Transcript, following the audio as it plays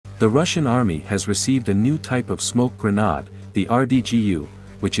The Russian army has received a new type of smoke grenade, the RDG U,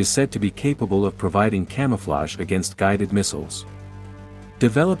 which is said to be capable of providing camouflage against guided missiles.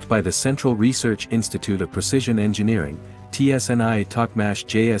 Developed by the Central Research Institute of Precision Engineering, TsNIITochMash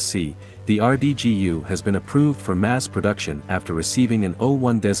JSC, the RDG U has been approved for mass production after receiving an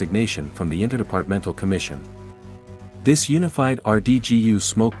O1 designation from the Interdepartmental Commission. This unified RDG U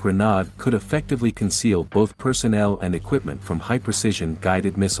smoke grenade could effectively conceal both personnel and equipment from high-precision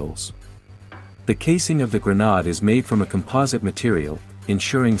guided missiles. The casing of the grenade is made from a composite material,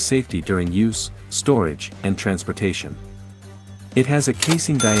 ensuring safety during use, storage, and transportation. It has a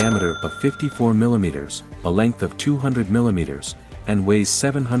casing diameter of 54 mm, a length of 200 mm, and weighs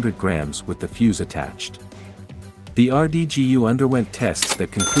 700 grams with the fuse attached. The RDG U underwent tests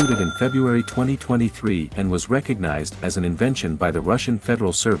that concluded in February 2023 and was recognized as an invention by the Russian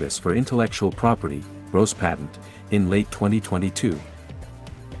Federal Service for Intellectual Property, Rospatent, in late 2022.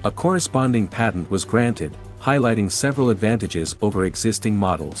 A corresponding patent was granted, highlighting several advantages over existing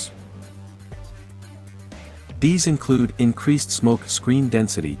models. These include increased smoke screen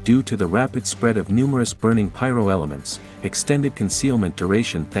density due to the rapid spread of numerous burning pyroelements, extended concealment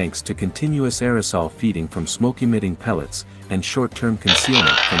duration thanks to continuous aerosol feeding from smoke-emitting pellets, and short-term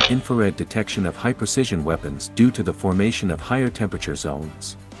concealment from infrared detection of high-precision weapons due to the formation of higher temperature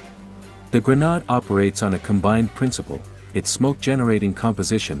zones. The grenade operates on a combined principle. Its smoke-generating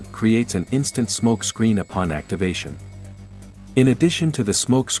composition creates an instant smoke screen upon activation. In addition to the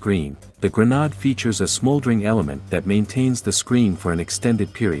smoke screen, the grenade features a smoldering element that maintains the screen for an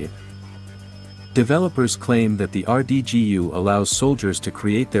extended period. Developers claim that the RDG U allows soldiers to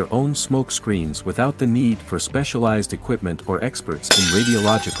create their own smoke screens without the need for specialized equipment or experts in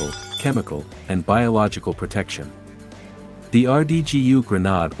radiological, chemical, and biological protection. The RDG U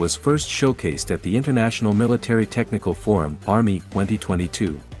grenade was first showcased at the International Military Technical Forum Army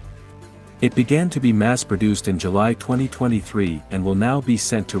 2022. It began to be mass-produced in July 2023 and will now be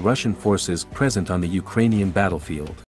sent to Russian forces present on the Ukrainian battlefield.